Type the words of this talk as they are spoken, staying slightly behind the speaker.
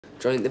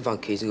Join in the van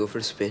keys and go for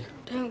a spin.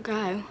 Don't go.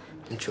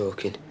 I'm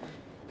joking.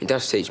 My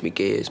dad's teaching me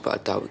gears, but I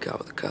doubt we get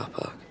out of the car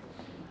park.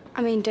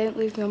 I mean, don't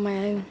leave me on my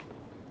own.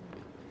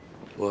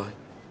 Why?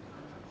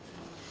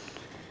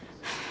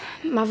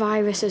 My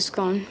virus has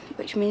gone,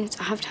 which means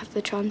I have to have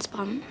the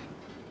transplant.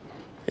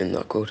 Isn't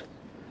that good?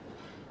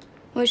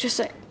 Well, it's just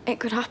that it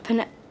could happen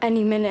at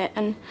any minute,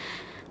 and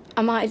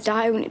I might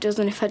die when it does,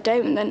 and if I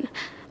don't, then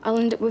I'll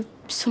end up with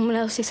someone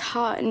else's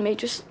heart in me,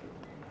 just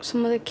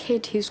some other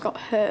kid who's got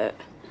hurt.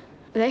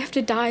 They have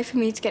to die for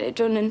me to get it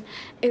done, and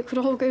it could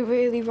all go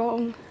really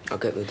wrong. I'll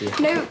get with you.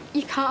 No,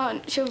 you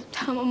can't. She'll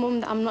tell my mum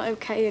that I'm not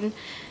okay, and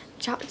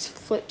Jack's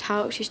flipped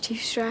out. She's too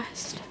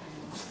stressed.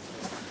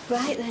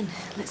 Right then,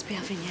 let's be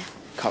having you.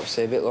 Can't we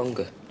stay a bit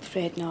longer?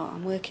 Afraid not.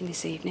 I'm working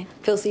this evening.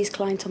 Filthy's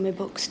client on my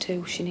books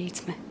too. She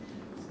needs me.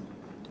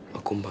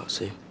 I'll come back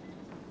soon.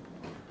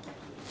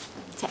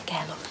 Take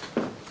care, love.